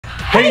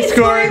Hey,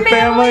 Skory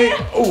family!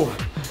 Oh,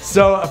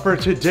 so for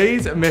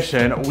today's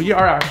mission, we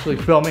are actually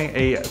filming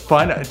a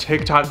fun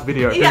TikTok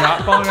video. If you're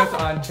not following us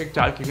on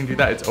TikTok, you can do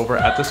that. It's over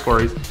at the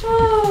Skorys.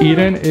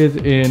 Eden is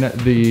in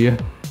the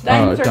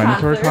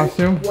dinosaur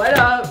costume. What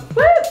up?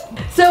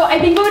 So I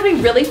think what would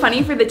be really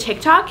funny for the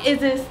TikTok is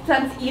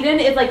since Eden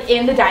is like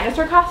in the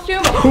dinosaur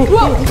costume.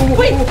 Whoa!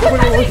 Wait, what's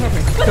happening?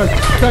 What's going on?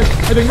 Guys,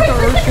 I think it's an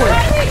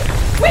earthquake.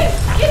 Wait,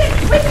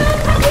 Eden, wait, get out of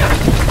the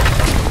costume!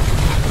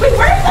 Wait,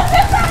 where's the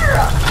scissor?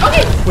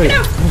 Okay, wait,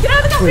 get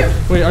out of the costume.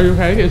 Wait, are you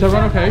okay? Is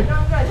everyone okay?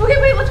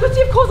 Okay, wait, let's go see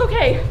if Cole's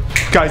okay.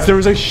 Guys, there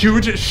was a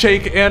huge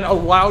shake and a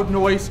loud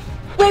noise.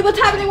 Wait, what's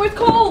happening? Where's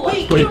Cole?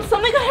 Wait,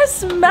 something got his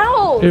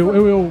smell. Wait,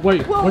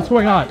 what's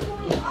going on?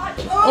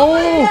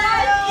 Oh!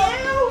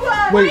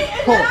 Wait,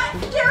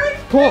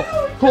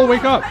 Cole,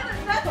 wake up.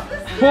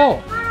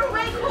 Cole.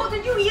 Wait, Cole,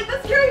 did you eat the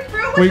scary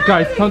fruit? Wait,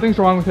 guys, something's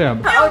wrong with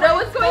him. Oh no,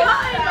 what's going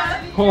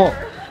on?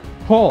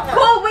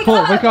 Cole,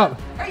 wake up.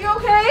 Are you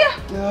okay?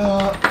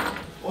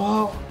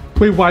 Well.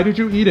 Wait, why did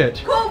you eat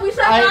it? Cole, we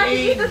said not to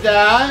eat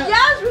that?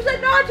 Yes, we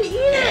said not to eat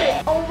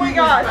it. Oh my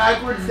god.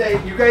 Backwards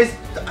day. You guys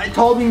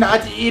told me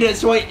not to eat it,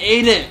 so I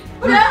ate it.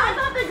 Yeah, I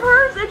thought the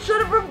curse, it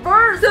should have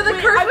reversed. So the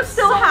curse was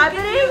still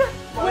happening?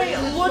 Wait,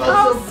 look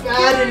how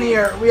bad in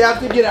here. We have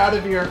to get out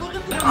of here.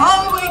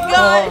 Oh my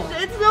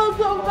gosh, it smells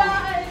so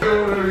bad.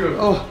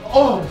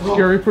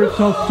 Scary fruit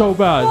smells so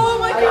bad. Oh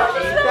my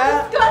gosh, it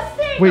smells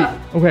disgusting. Wait,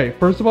 okay,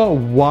 first of all,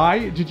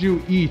 why did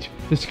you eat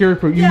the scary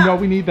fruit? You know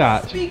we need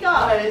that. Speak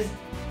up.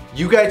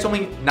 You guys told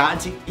me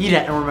not to eat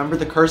it, and remember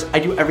the curse? I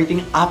do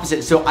everything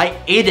opposite, so I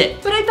ate it.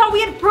 But I thought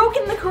we had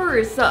broken the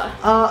curse.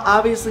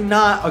 Obviously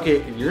not.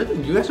 Okay, you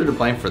guys are to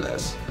blame for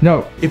this.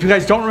 No, if you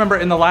guys don't remember,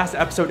 in the last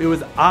episode, it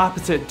was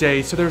opposite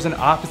day, so there was an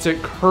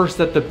opposite curse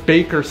that the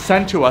baker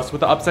sent to us with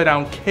the upside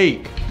down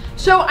cake.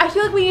 So I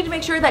feel like we need to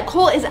make sure that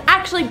Cole is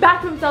actually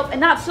back to himself and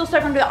not still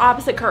stuck under the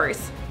opposite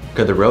curse.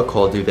 Could the real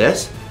Cole do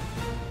this?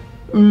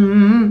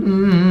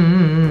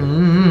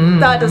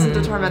 That doesn't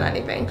determine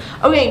anything.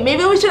 Okay,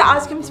 maybe we should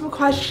ask him some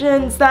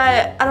questions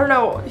that, I don't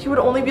know, he would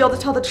only be able to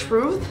tell the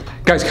truth.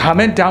 Guys,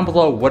 comment down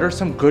below, what are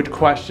some good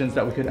questions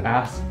that we could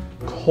ask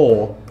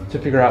Cole to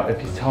figure out if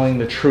he's telling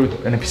the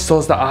truth and if he still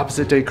has the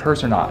opposite day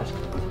curse or not?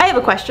 I have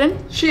a question.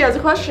 She has a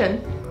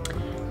question.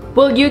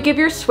 Will you give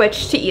your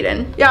Switch to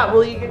Eden? Yeah,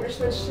 will you give your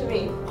Switch to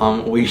me?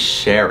 We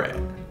share it.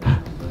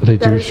 They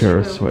do is share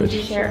a true. Switch. We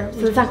do share.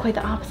 So it's not quite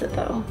the opposite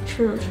though.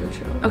 True.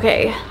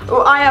 Okay.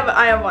 Well, I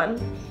have one.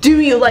 Do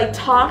you like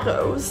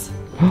tacos?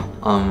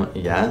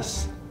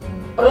 Yes.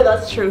 Okay,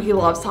 that's true. He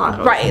loves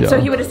tacos. Right, Yeah. so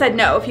he would have said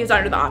no if he was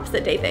under the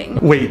opposite day thing.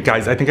 Wait,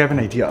 guys, I think I have an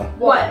idea.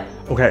 What?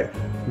 Okay,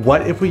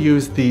 what if we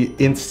use the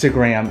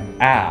Instagram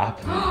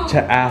app to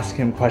ask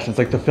him questions,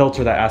 like the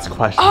filter that asks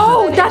questions?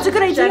 Oh, that's a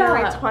good idea.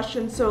 Generates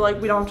questions so like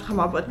we don't have to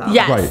come up with them.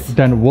 Yes. Right,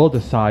 then we'll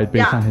decide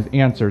based Yeah. on his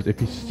answers if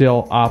he's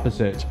still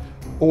opposite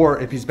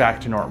or if he's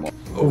back to normal.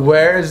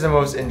 Where is the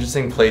most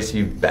interesting place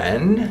you've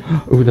been?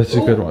 Ooh, that's a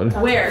good one.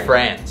 Where?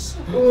 France.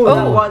 Ooh,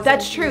 Oh,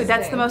 that's true.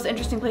 That's the most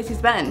interesting place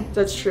he's been.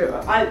 That's true.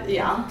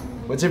 Yeah.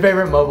 What's your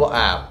favorite mobile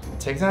app?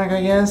 TikTok,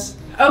 I guess?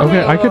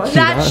 Okay, I could see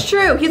That's that.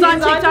 true. He's on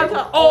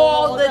TikTok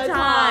all the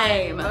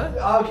time.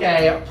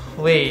 Okay,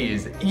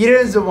 please. Eden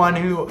is the one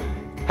who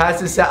has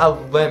to set a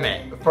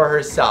limit for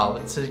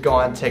herself to go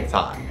on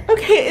TikTok.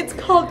 Okay, it's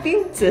called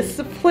being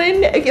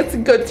disciplined. It's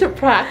good to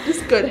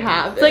practice good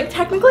habits. Like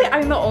technically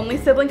I'm the only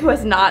sibling who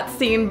has not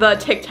seen the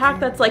TikTok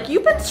that's like,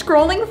 you've been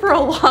scrolling for a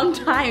long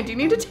time. Do you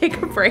need to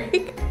take a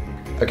break?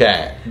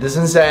 Okay, this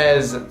one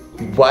says,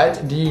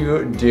 what do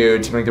you do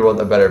to make the world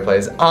a better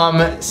place?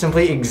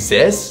 Simply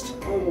exist.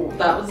 Oh,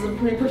 that was a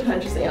pretty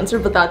pretentious answer,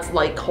 but that's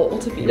like Cole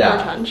to be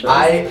pretentious.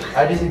 I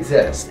just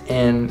exist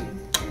and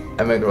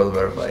I make the world a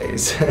better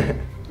place.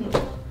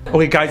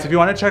 Okay, guys, if you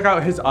want to check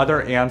out his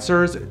other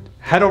answers,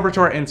 head over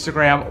to our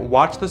Instagram,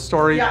 watch the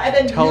story, and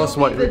then tell us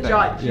what you you be the think.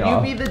 judge. Yeah.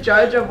 You be the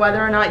judge of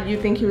whether or not you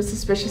think he was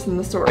suspicious in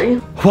the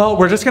story. Well,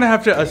 we're just gonna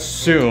have to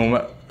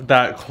assume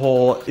that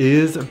Cole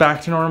is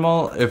back to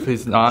normal if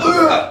he's not.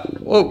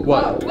 Whoa,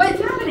 what? What's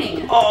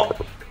happening?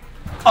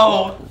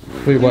 Oh,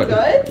 Wait, what?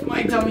 Good?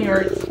 my tummy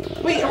hurts.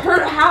 Wait,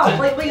 hurt how?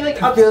 Like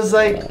It feels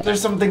like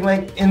there's something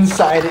like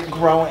inside it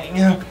growing.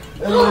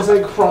 And it's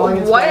like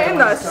crawling. what in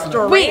the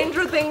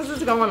stranger things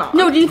is going on?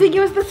 No, do you think it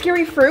was the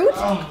scary fruit?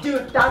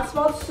 Dude, that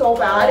smells so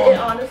bad. It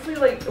honestly,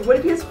 like, what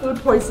if he has food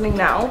poisoning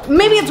now?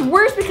 Maybe it's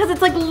worse because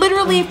it's like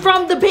literally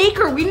from the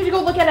baker. We need to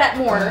go look at it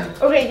more.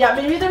 Okay, yeah,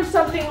 maybe there's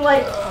something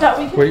like that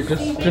we can Wait,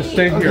 see. just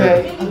stay here.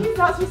 Okay. Maybe he's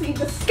not supposed to eat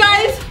this.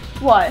 Guys,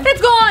 What?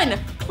 it's gone.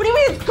 What do you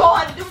mean it's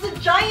gone? There was a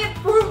giant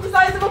fruit the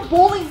size of a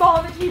bowling ball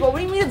on the table. What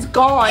do you mean it's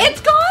gone?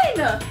 It's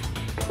gone.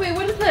 Wait,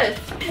 what is this?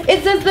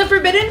 It says the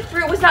forbidden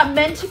fruit was not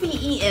meant to be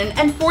eaten,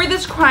 and for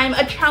this crime,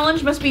 a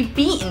challenge must be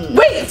beaten.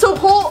 Wait, so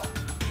Cole.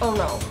 Oh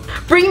no.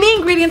 Bring the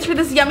ingredients for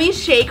this yummy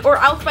shake, or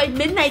else by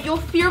midnight you'll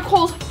fear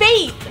Cole's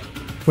fate.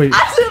 Wait,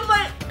 As in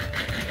like.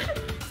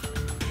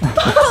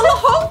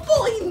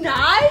 Hopefully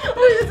not.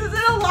 Wait, this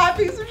isn't a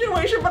laughing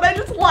situation, but I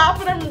just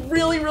laugh and I'm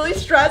really, really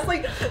stressed.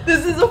 Like,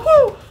 this is a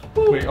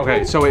whoo. wait,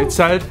 okay, so it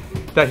said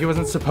that he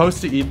wasn't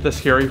supposed to eat the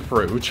scary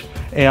fruit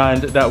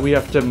and that we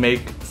have to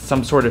make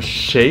some sort of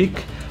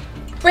shake.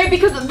 Right,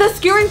 because the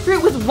scary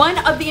fruit was one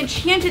of the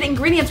enchanted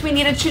ingredients we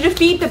needed to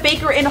defeat the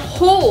baker in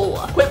whole.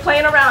 Quit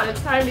playing around.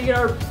 It's time to get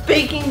our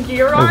baking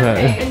gear on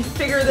and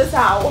figure this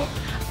out.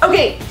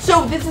 Okay,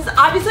 so this is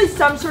obviously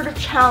some sort of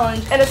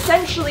challenge, and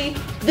essentially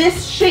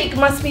this shake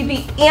must be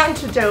the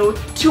antidote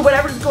to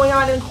whatever's going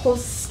on in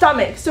Cole's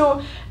stomach.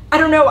 So I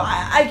don't know,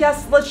 I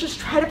guess let's just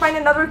try to find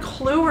another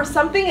clue or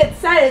something. It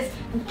says,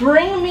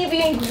 bring me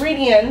the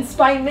ingredients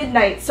by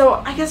midnight. So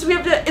I guess we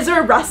have to, is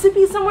there a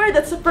recipe somewhere?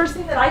 That's the first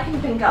thing that I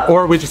can think of.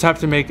 Or we just have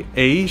to make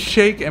a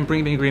shake and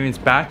bring the ingredients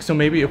back. So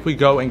maybe if we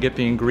go and get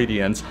the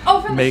ingredients,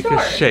 make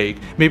a shake.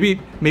 Maybe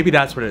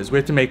that's what it is. We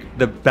have to make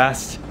the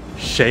best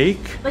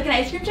shake. Like an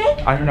ice cream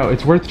shake? I don't know,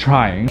 it's worth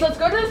trying. So let's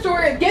go to the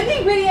store, get the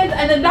ingredients,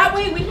 and then that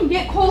way we can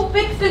get Cole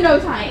fixed in no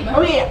time.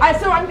 Okay,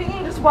 so I'm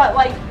thinking just what,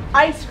 like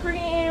ice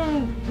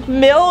cream,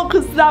 milk?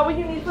 Is that what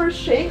you need for a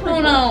shake? Like,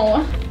 oh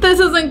no,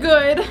 this isn't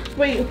good.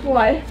 Wait,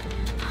 what?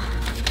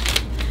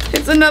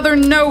 It's another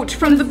note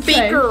from the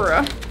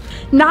baker.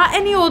 Not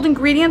any old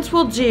ingredients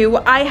will do.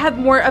 I have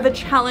more of a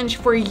challenge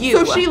for you.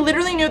 So she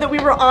literally knew that we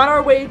were on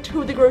our way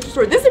to the grocery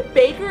store. This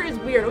baker is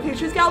weird, okay?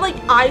 She's got like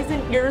eyes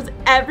and ears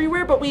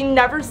everywhere, but we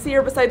never see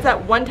her besides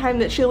that one time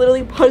that she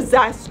literally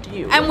possessed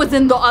you. And was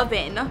in the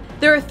oven.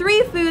 There are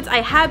 3 foods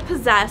I had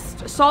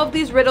possessed. Solve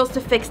these riddles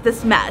to fix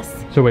this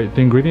mess. So wait,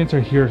 the ingredients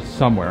are here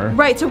somewhere.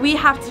 Right, so we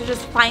have to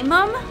just find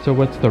them. So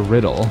what's the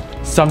riddle?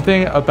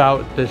 Something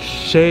about the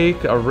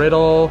shake, a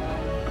riddle.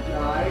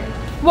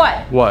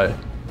 What? What?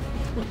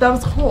 That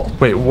was Cole.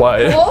 Wait,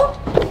 what? Cole?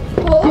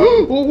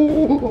 Cole?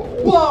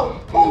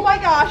 Whoa, oh my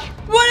gosh.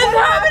 What is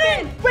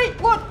happening?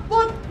 Wait, look,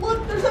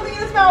 there's something in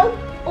his mouth.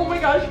 Oh my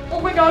gosh.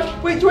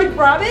 Wait, do I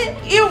grab it?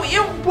 Ew,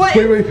 what?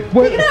 Wait,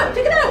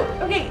 Take it out.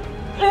 Okay.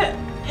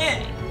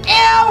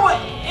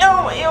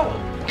 Ew.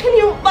 Can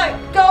you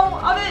let go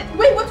of it?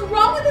 Wait, what's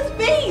wrong with his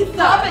face?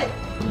 Stop it.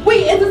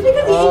 Wait, is this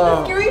because he ate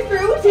the scary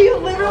fruit? He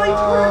literally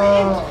turned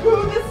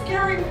into the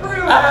scary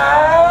fruit.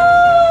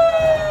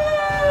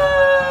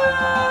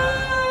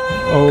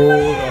 Oh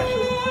gosh.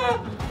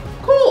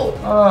 Cool.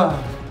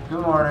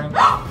 Good morning.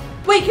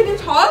 Wait, can you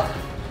talk?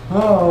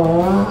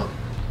 Oh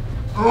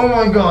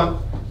my god.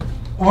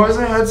 Why is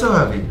my head so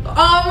heavy?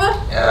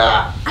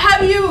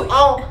 Have you...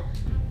 Oh.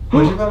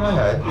 What did you put on my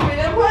head? We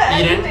didn't put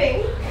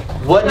anything.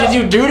 What did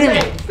you do to me?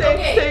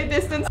 Stay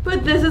distance.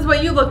 But this is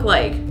what you look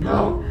like.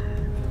 No.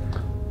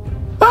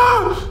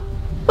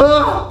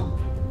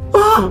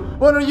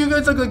 Why don't you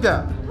guys look like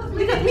that?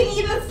 Because we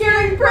eat the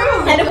scary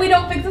fruit. And if we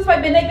don't fix this by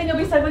midnight, then you'll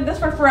be stuck like this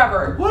for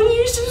forever. Why do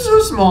you seem so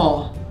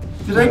small?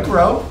 Did I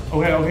grow?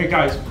 Okay,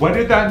 guys, what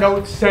did that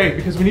note say?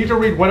 Because we need to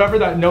read whatever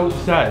that note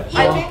said.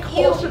 I think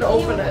Cole should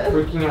open it.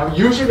 Freaking out.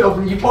 You should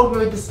open it. You poked me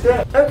with the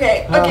stick.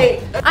 Okay.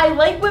 I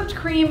like whipped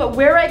cream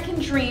where I can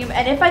dream,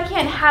 and if I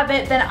can't have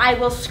it, then I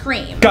will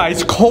scream.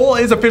 Guys, Cole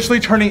is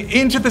officially turning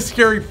into the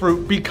scary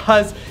fruit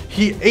because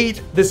he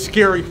ate the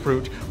scary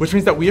fruit, which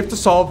means that we have to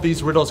solve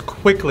these riddles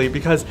quickly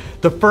because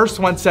the first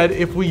one said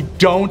if we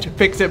don't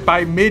fix it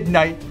by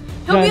midnight,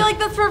 He'll be like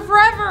this for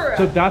forever.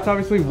 So that's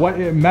obviously what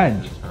it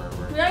meant.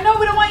 I know,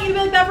 we don't want you to be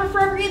like that for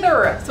forever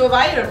either. So if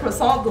I eat a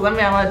croissant, does that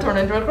mean I'm gonna turn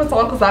into a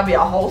croissant? Because that'd be a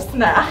whole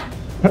snack.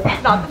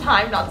 Not the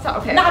time,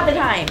 okay. Not the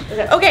time.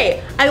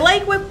 Okay, I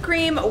like whipped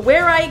cream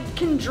where I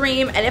can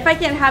dream, and if I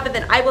can't have it,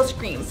 then I will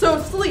scream. So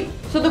sleep.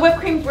 So the whipped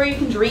cream's where you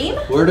can dream?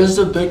 Where does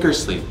the baker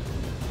sleep?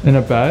 In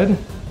a bed?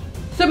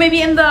 So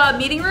maybe in the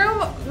meeting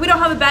room? We don't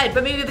have a bed,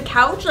 but maybe the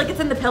couch, like it's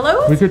in the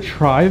pillows? We could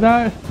try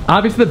that.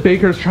 Obviously the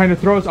baker's trying to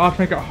throw us off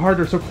to make it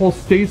harder so Cole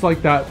stays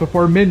like that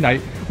before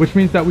midnight, which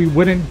means that we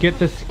wouldn't get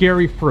the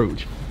scary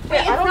fruit. Wait,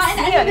 it's not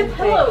in any of the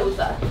pillows.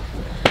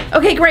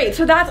 Okay, great,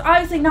 so that's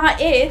obviously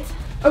not it.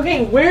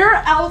 Okay, where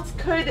else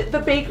could the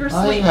baker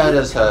sleep? My head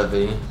is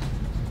heavy.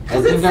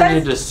 I think I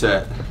need to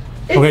sit.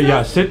 Okay,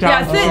 yeah, sit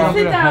down. Yeah,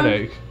 sit down.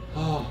 Headache.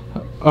 Oh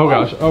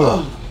gosh,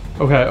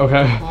 Okay.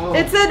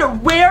 It said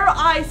where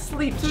I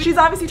sleep, so she's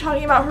obviously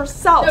talking about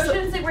herself. No, she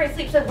didn't say where I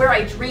sleep, she said where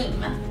I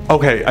dream.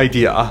 Okay,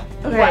 idea.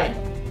 Okay.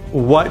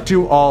 What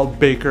do all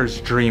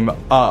bakers dream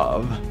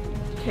of?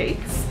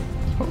 Cakes.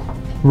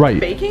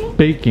 Right. Baking?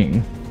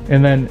 Baking.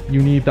 And then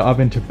you need the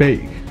oven to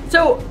bake.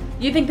 So,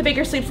 you think the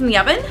baker sleeps in the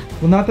oven?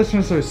 Well, not that she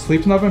necessarily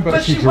sleeps in the oven,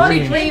 but she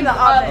dreams. Dream the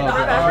oven.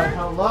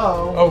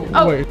 Hello.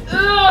 Oh, wait.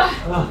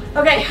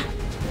 Okay.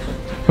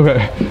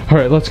 Okay, all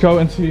right, let's go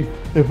and see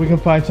if we can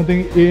find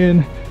something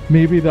in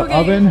maybe the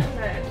oven.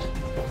 Okay.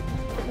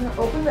 I'm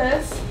gonna open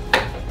this.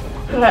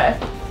 Okay.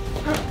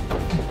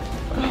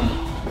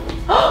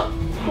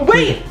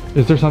 Wait!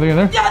 Is there something in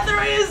there? Yeah,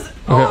 there is!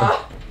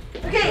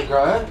 Okay.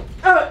 Grab it?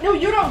 No,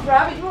 you don't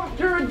grab it.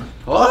 You're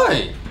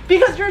Why?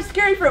 because you're a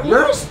scary fruit.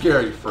 You're a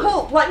scary fruit.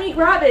 Cole, let me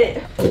grab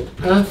it.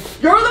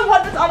 You're the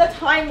one that's on a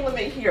time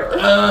limit here.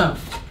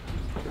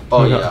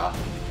 Oh yeah.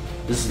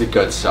 This is the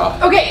good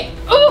stuff. Okay.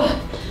 Ooh.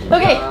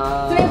 Okay.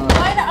 So we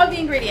have one of the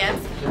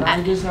ingredients. Can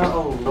I just have a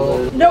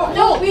little?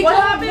 No, we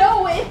don't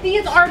know if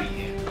these are.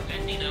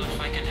 Let me know if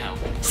I can help.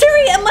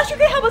 Siri, unless you're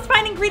gonna help us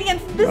find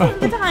ingredients, this is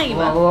the time.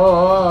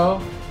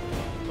 Whoa.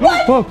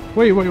 What? Whoa,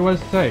 wait, what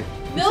does it say?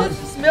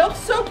 Milk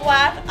so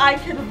black I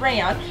could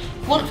rant.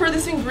 Look for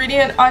this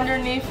ingredient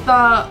underneath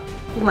the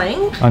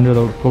blank. Under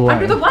the blank.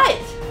 Under the what?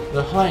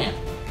 The plant.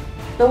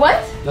 The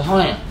what? The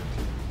plant.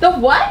 The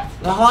what?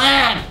 The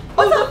plant.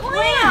 Oh, the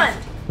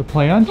plant. The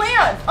plant?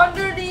 Plant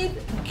underneath.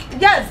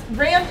 Yes,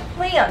 rant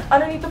plant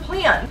underneath the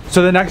plant.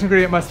 So the next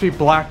ingredient must be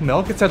black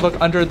milk. It said look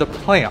under the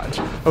plant.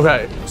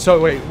 Okay, so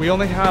wait, we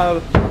only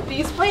have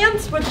These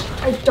plants, which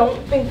I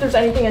don't think there's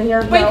anything in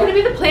here. Wait, no. could it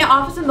be the plant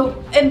office in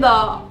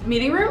the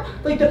meeting room?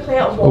 Like the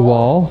plant a wall.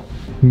 wall,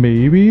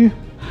 maybe?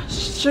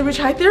 Should we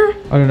check there?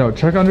 I don't know,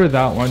 check under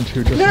that one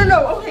too. Just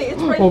No, okay,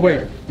 it's right oh wait,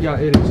 here. yeah,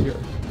 it is here.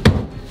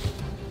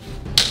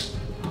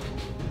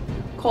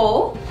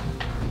 Cole,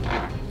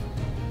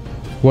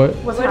 What?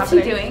 What's what's he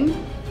happening?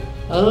 doing?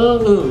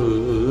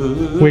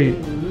 Oh. Wait,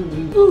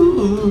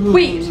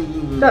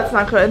 Wait, That's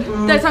not good.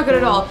 that's not good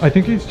at all. I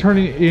think he's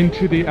turning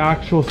into the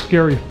actual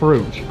scary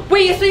fruit.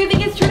 Wait, so you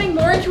think it's turning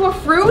more into a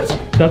fruit?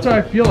 That's what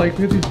I feel like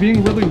because he's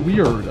being really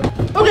weird.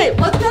 Okay,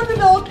 let's grab the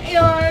milk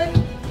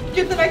and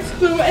get the next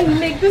clue and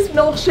make this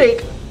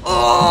milkshake.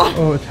 Oh,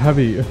 Oh, it's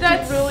heavy.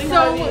 That's really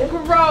so heavy.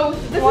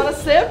 gross. you want a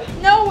sip?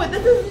 No,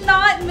 this is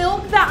not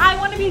milk that I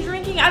want to be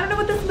drinking. I don't know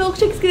what this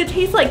milkshake's gonna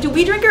taste like. Do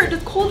we drink it or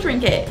does Cole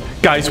drink it?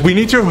 Guys, we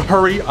need to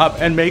hurry up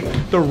and make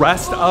the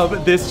rest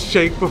of this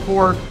shake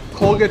before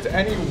Cole gets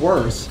any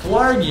worse.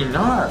 Florgy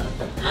nar.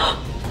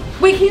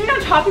 Wait, can you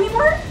not talk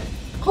anymore?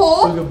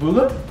 Cole? Booga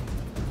booga.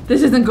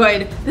 This isn't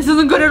good. This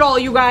isn't good at all,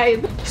 you guys.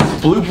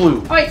 Blue blue.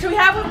 All right, so we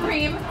have whipped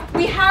cream,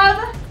 we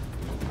have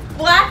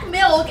black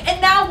milk,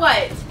 and now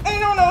what? I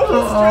don't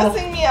know, he's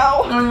stressing me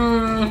out.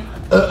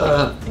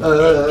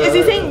 Is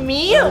he saying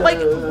me? Like,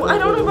 I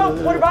don't know about,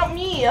 what about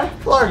me?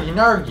 Florgy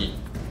nargy.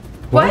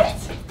 What?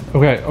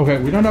 Okay,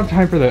 we don't have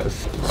time for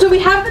this. So we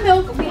have the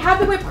milk, we have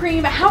the whipped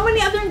cream. How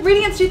many other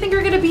ingredients do you think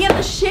are gonna be in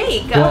the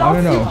shake? Well, I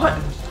don't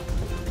know.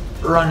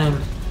 Running.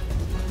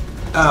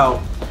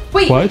 Oh.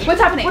 Wait, What? what's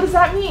happening? What does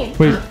that mean?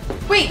 Wait.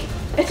 Wait,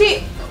 is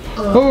he?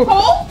 Oh,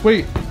 Cole?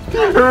 wait.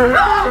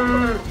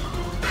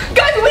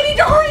 Guys, we need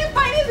to hurry and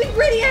find his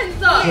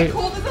ingredients! Wait.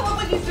 Cole doesn't look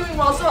like he's doing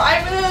well, so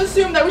I'm gonna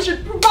assume that we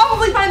should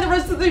probably find the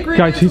rest of the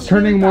ingredients. Guys, he's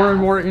turning more and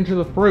more into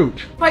the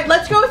fruit. Right,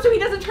 let's go so he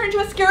doesn't turn into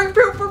a scary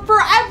fruit for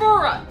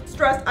forever!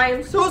 Stressed. I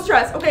am so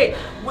stressed. Okay,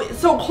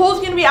 so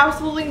Cole's gonna be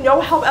absolutely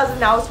no help as of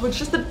now, so it's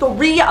just the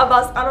three of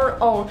us on our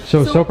own.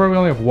 So far we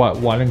only have what,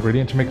 one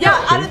ingredient to make yeah,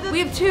 that out shake? of the, We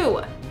have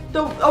two.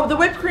 the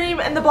whipped cream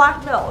and the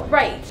black milk.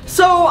 Right.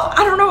 So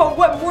I don't know,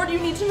 what more do you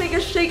need to make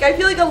a shake? I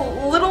feel like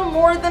a little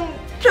more than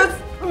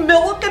just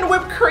milk and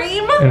whipped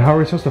cream. And how are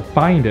we supposed to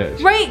find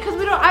it? Right, because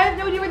I have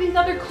no idea where these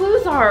other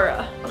clues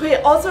are. Okay,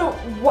 also,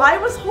 why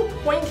was Hope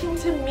pointing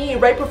to me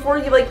right before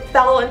he like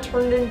fell and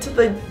turned into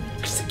the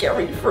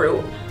scary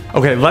fruit?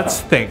 Okay,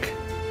 let's think.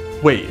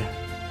 Wait,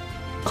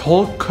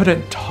 Cole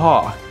couldn't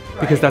talk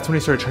because that's when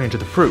he started turning into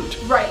the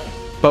fruit. Right.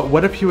 But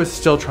what if he was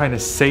still trying to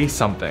say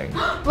something?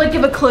 Like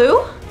give a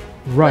clue?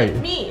 Right,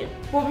 Me.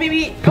 Well,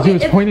 maybe. because he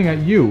was pointing at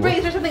you. Wait,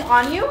 is there something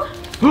on you?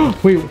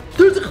 Wait,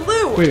 There's a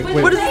clue. Wait.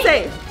 What does it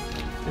say?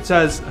 it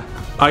says,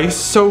 ice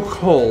so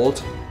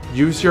cold,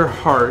 use your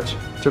heart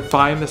to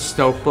find the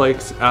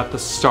snowflakes at the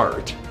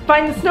start.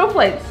 Find the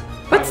snowflakes.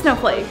 What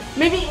snowflake?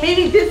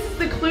 Maybe this is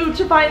the clue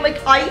to find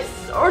like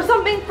ice or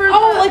something for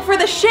Oh, the, like for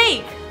the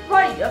shake.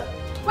 right.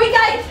 Wait,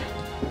 guys.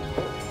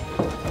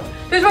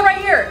 There's one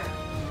right here.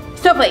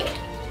 Snowflake.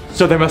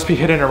 So they must be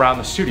hidden around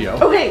the studio.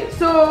 Okay,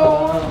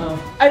 so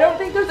I don't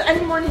think there's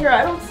any more in here.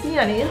 I don't see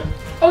any.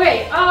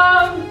 Okay,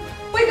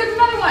 wait, there's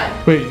another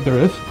one. Wait, there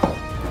is?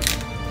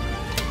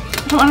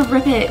 I don't want to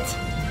rip it.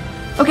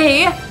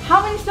 Okay,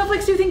 how many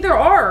snowflakes do you think there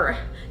are?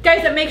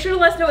 Guys, make sure to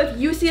let us know if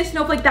you see a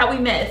snowflake that we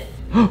missed.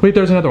 Wait,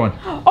 there's another one.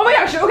 Oh my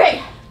gosh,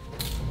 okay.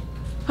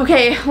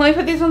 Okay, let me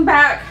put these ones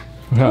back.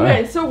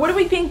 Okay, so what do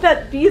we think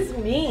that these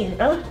mean?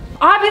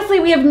 Obviously,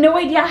 we have no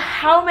idea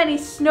how many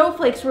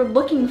snowflakes we're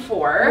looking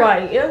for.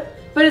 Right.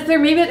 But is there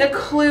maybe like a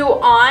clue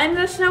on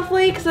the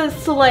snowflakes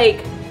as to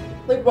like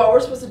Like what we're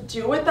supposed to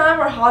do with them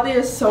or how they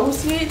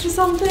associate to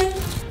something?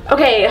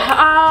 okay,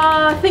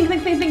 think.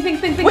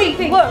 Wait,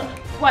 think. look.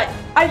 What?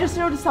 I just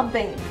noticed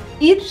something.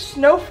 Each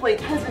snowflake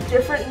has a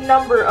different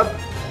number of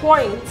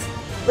points,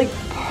 like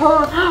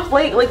per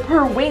flake, like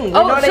per wing. You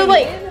know what so I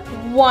like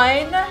mean?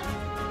 1,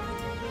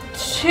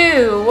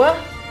 2.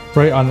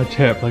 Right on the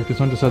tip. Like this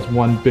one just has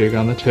one big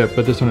on the tip,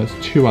 but this one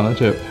has two on the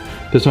tip.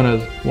 This one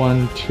has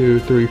 1, 2,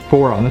 3,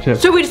 4 on the tip.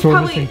 So we just we're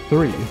probably missing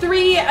 3.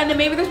 3, and then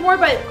maybe there's more,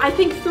 but I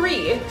think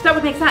 3, because that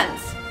would make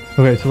sense.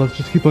 Okay, so let's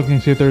just keep looking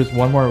and see if there's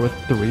one more with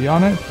 3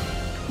 on it.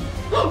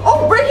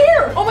 Oh, right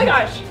here! Oh my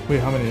gosh. Wait,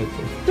 how many is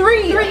this?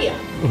 3. 3.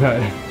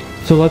 Okay,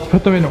 so let's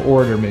put them in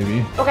order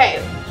maybe.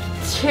 Okay.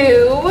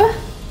 2,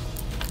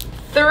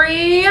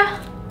 3,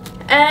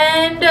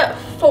 and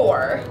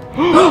 4.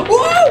 Whoa!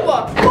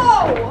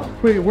 Whoa!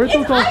 Wait, where'd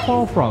those all ice.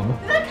 fall from?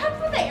 Did that come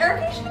from the air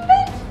conditioning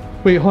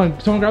vent? Wait, hold on,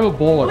 someone grab a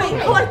bowl or Wait,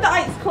 something. collect the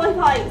ice, collect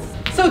the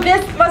ice. So So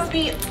this must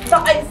be the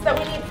ice that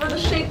we need for the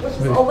shake, which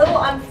is a little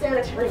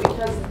unsanitary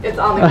because it's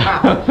on the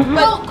ground.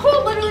 Well,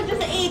 Cole literally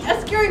just ate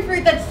a Skory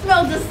fruit that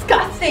smells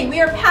disgusting. We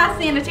are past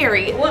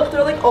sanitary. Look,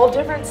 they're like all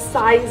different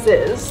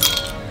sizes.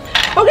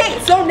 Okay,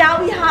 so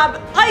now we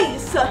have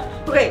ice.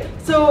 Okay,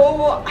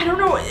 so I don't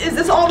know, is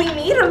this all we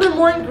need? Are there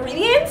more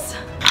ingredients?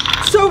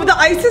 So the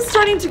ice is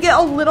starting to get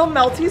a little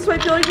melty, so I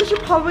feel like we should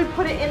probably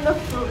put it in the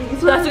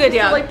freezer. That's a good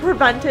idea. To like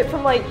prevent it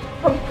from like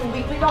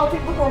completely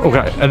melting before we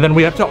Okay, and then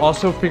we have to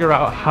also figure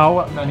out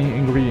how many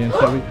ingredients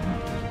that we...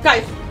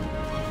 Guys,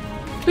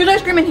 there's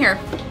ice cream in here.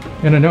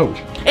 In a note.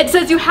 It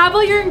says you have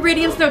all your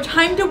ingredients, no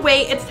time to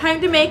wait. It's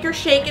time to make your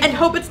shake and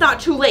hope it's not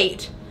too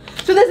late.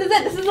 So this is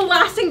it. This is the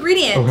last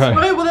ingredient. Okay.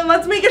 Okay, well then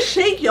let's make a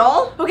shake,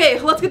 y'all. Okay,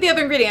 let's get the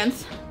other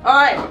ingredients. All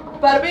right,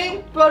 bada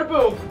bing, bada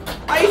boom.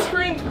 Ice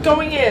cream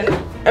going in.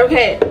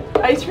 Okay,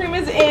 ice cream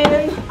is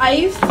in.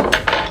 Ice.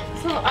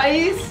 Some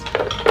ice.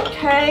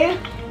 Okay.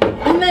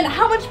 And then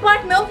how much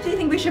black milk do you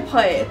think we should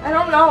put? I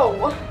don't know.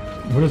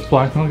 What does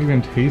black milk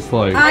even taste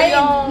like?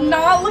 I'm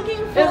not looking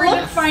It forward to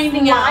looks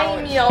finding out.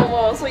 slimy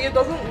almost, like it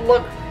doesn't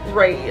look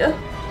right.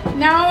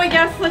 Now I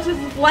guess let's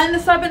just blend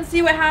this up and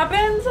see what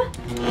happens.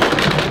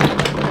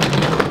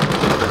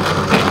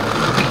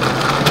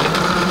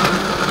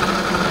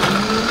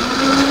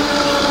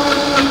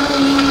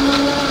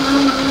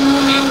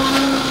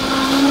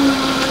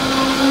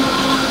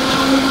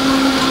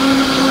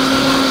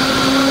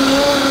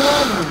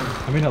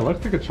 I mean, it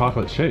looks like a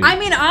chocolate shake. I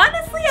mean,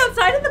 honestly,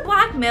 outside of the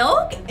black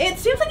milk, it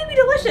seems like it'd be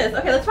delicious.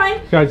 Okay, let's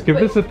find. Guys, give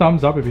this a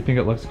thumbs up if you think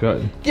it looks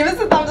good. Give us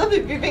a thumbs up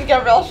if you think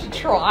Gabrielle should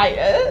try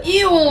it.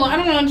 Ew, I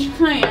don't want to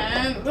try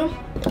it.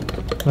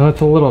 Oh,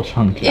 it's a little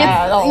chunky.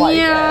 Yeah, I don't like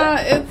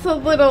it's a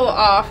little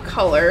off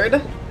colored.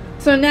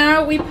 So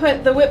now we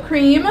put the whipped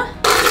cream.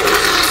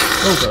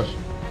 Oh gosh.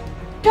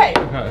 Okay.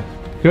 Okay.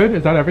 Good?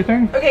 Is that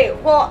everything? Okay,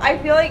 well, I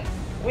feel like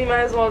we might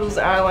as well just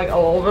add like a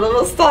little bit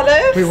of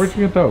aesthetics. Wait, where'd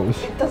you get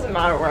those? It doesn't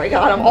matter where I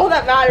got them. All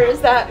that matters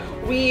is that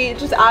we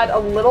just add a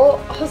little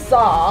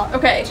huzzah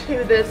Okay.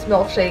 to this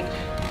milkshake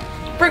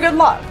for good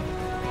luck.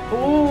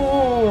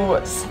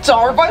 Ooh,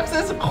 Starbucks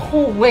is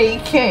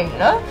quaking.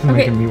 It's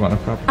making me want to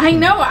frap. I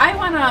know, I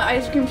want an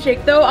ice cream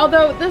shake though,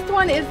 although this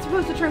one is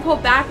supposed to turn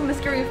cold back from the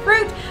Skory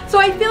fruit, so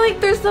I feel like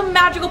there's some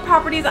magical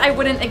properties I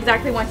wouldn't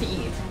exactly want to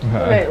eat.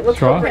 Okay, let's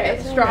Straw? go.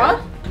 Okay,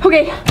 straw.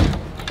 Okay,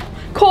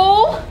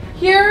 Cole,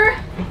 here's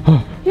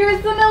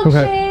the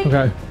milkshake. Okay,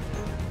 okay.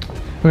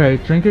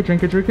 Okay, drink it,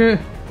 drink it, drink it.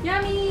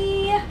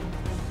 Yummy.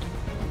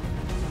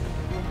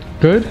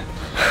 Good?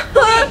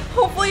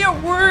 Hopefully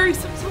it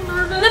works. I'm so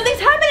nervous. Nothing's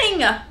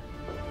happening.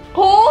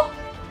 Cole?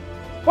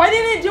 Why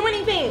didn't it do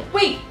anything?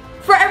 Wait,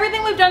 for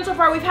everything we've done so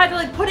far, we've had to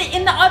like put it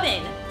in the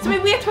oven. So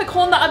maybe we have to put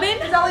Cole in the oven?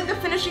 Is that like the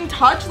finishing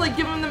touch? Like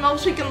give him the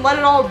milkshake and let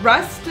it all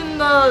rest in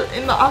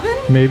the oven?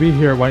 Maybe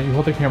here, why don't you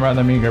hold the camera and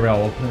then me and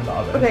Gabrielle will put it in the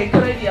oven. Okay,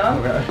 good idea.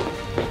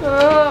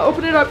 Okay.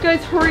 Open it up,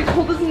 guys. Hurry.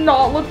 Cole does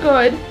not look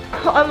good.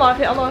 Unlock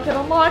it, unlock it,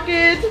 unlock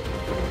it.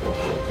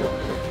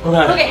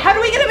 Okay, how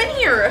do we get him in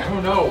here? Oh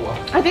no.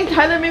 I think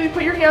Tyler, maybe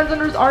put your hands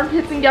under his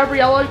armpits and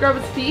Gabriella grab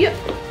his feet.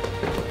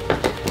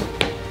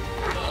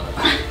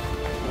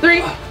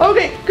 3.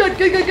 Okay, good,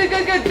 good, good, good,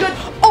 good, good, good.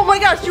 Oh my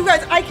gosh, you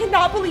guys, I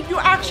cannot believe you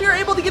actually are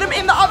able to get him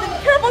in the oven.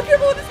 Careful,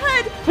 careful with his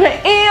head.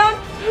 Okay, and,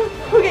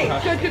 okay,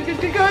 good, good,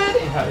 good, good, good.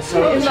 Okay,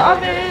 so in the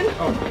oven.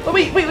 Oh,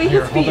 wait, wait, wait,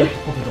 Here, his feet.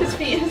 hold it His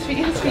feet, his feet,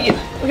 his feet.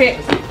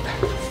 Okay,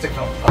 Stick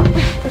them.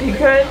 okay,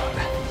 good.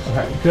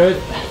 Okay,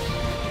 good.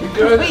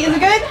 Good. Wait, is it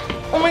good?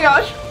 Oh my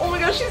gosh,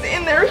 he's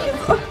in there. He's,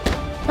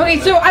 Okay,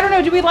 so I don't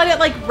know, do we let it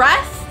like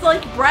rest?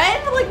 Like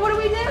bread? Like what do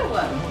we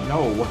do?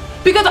 No.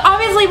 Because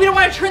obviously we don't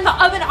want to turn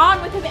the oven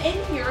on with him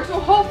in here, so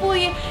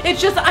hopefully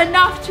it's just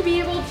enough to be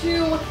able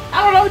to,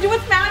 I don't know, do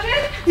its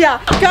magic?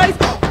 yeah, guys.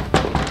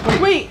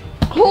 Wait,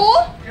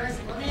 Cole? Guys,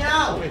 let me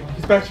out. Wait,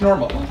 he's back to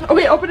normal.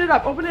 Okay, open it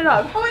up, open it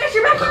up. Oh my gosh,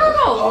 you're back to normal!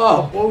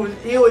 Oh, what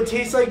was, ew, it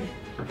tastes like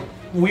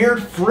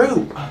weird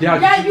fruit.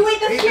 Yeah, you ate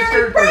the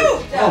scary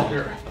fruit! Oh,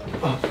 here.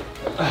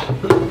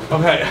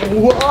 Okay.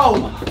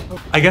 Whoa.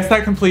 I guess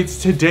that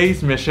completes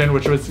today's mission,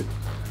 which was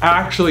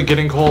actually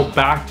getting Cole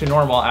back to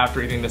normal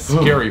after eating the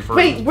scary fruit.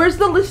 Wait, where's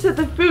the list of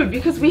the food?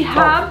 Because we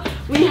have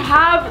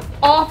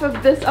off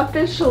of this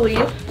officially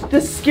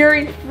the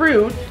scary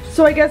fruit.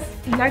 So I guess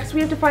next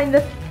we have to find the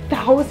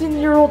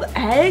 1,000-year-old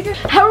egg?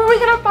 How are we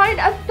gonna find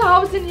a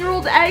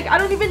 1,000-year-old egg? I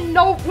don't even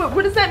know.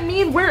 What does that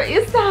mean? Where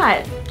is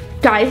that?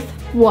 Guys,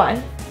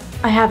 What?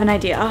 I have an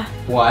idea.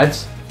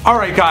 What?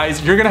 Alright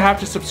guys, you're gonna have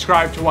to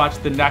subscribe to watch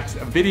the next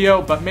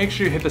video, but make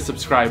sure you hit the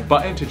subscribe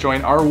button to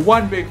join our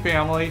one big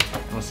family.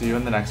 And we'll see you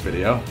in the next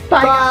video.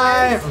 Bye.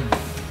 Guys.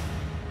 Bye.